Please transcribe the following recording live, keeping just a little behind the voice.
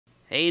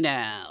Hey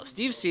now,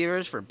 Steve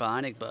Sears for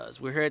Bionic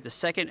Buzz. We're here at the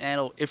second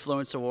annual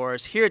Influence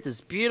Awards here at this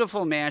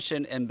beautiful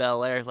mansion in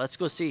Bel Air. Let's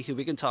go see who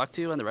we can talk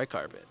to on the red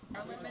carpet.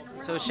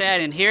 So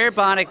Shannon, here at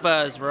Bionic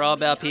Buzz, we're all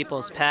about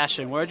people's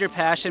passion. Where did your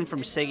passion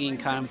from singing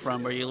come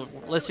from? Were you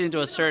listening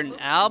to a certain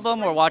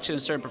album or watching a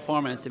certain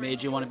performance that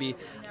made you want to be,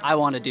 I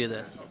want to do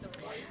this?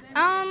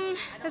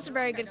 That's a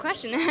very good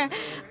question.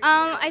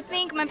 I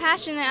think my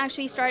passion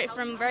actually started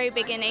from very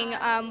beginning,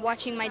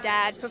 watching my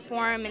dad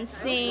perform and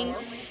sing.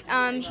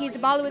 He's a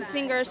Bollywood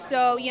singer,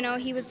 so,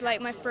 he was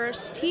like my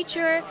first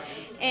teacher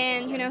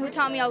and, who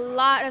taught me a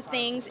lot of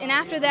things. And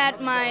after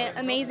that, my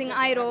amazing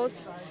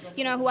idols,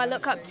 who I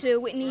look up to,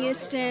 Whitney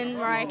Houston,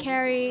 Mariah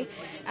Carey,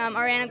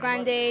 Ariana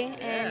Grande,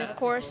 and of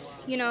course,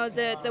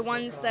 the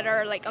ones that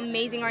are like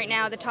amazing right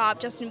now, the top,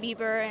 Justin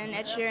Bieber and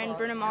Ed Sheeran,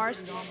 Bruno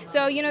Mars.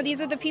 So,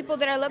 these are the people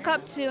that I look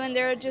up to, and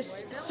they're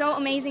just so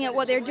amazing at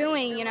what they're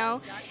doing, and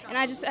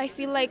I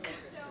feel like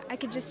I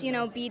could just,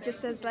 be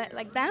just as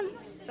like them.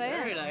 So,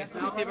 yeah. Very nice.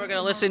 Now people are going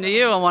to listen to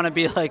you and want to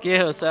be like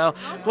you. So,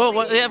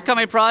 what the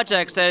upcoming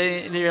projects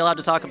that you're allowed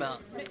to talk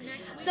about?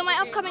 So my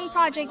upcoming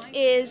project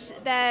is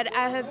that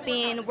I have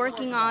been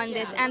working on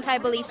this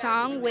anti-bully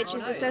song, which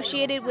is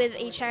associated with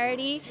a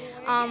charity,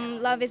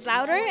 Love is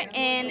Louder,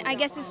 and I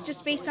guess it's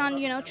just based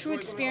on, true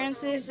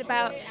experiences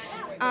about,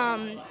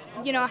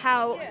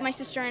 how my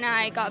sister and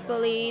I got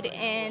bullied,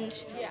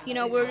 and,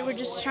 we're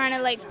just trying to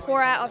like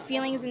pour out our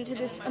feelings into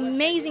this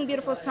amazing,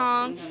 beautiful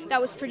song that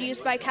was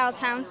produced by Cal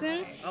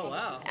Townsend. Oh,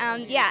 wow.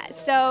 Yeah,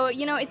 so,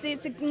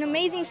 it's an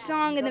amazing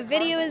song, and the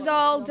video is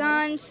all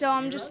done, so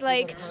I'm just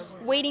like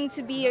waiting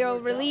to be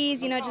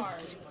released,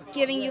 just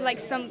giving you like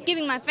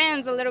giving my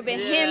fans a little bit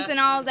hints and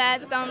all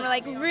that, so I'm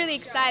like really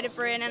excited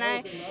for it, and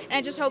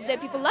I just hope that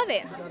people love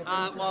it.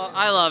 Well,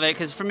 I love it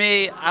because for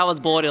me, I was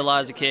bullied a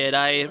lot as a kid.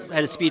 I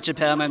had a speech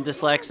impediment, I'm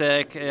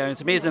dyslexic.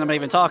 It's amazing I'm not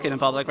even talking in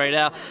public right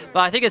now,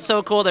 but I think it's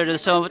so cool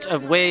there's so much a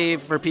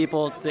wave for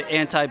people to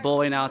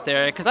anti-bullying out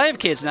there, because I have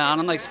kids now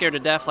and I'm like scared to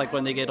death like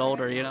when they get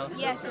older,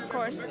 Yes, of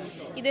course.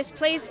 This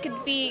place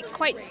could be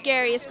quite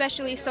scary,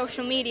 especially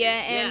social media,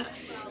 and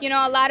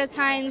a lot of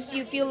times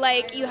you feel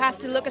like you have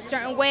to look a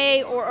certain way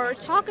or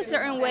talk a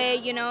certain way,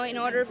 in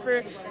order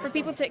for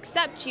people to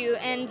accept you.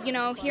 And,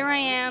 here I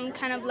am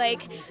kind of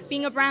like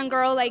being a brown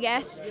girl, I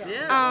guess,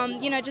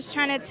 just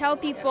trying to tell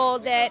people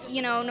that,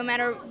 no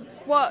matter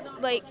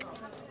what, like,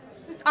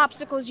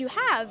 obstacles you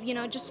have,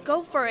 just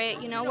go for it,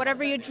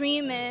 whatever your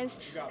dream is,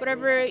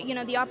 whatever,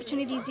 the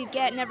opportunities you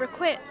get, never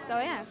quit. So,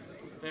 yeah.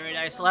 Very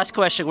nice. Last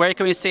question. Where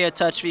can we stay in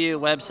touch with you,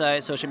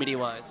 website, social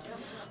media-wise?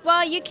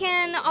 Well, you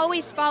can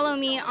always follow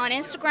me on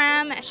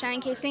Instagram at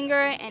Shannon K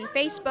Singer and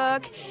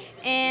Facebook,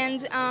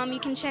 and you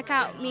can check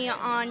out me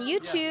on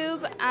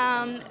YouTube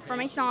for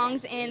my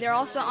songs, and they're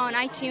also on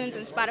iTunes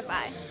and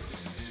Spotify.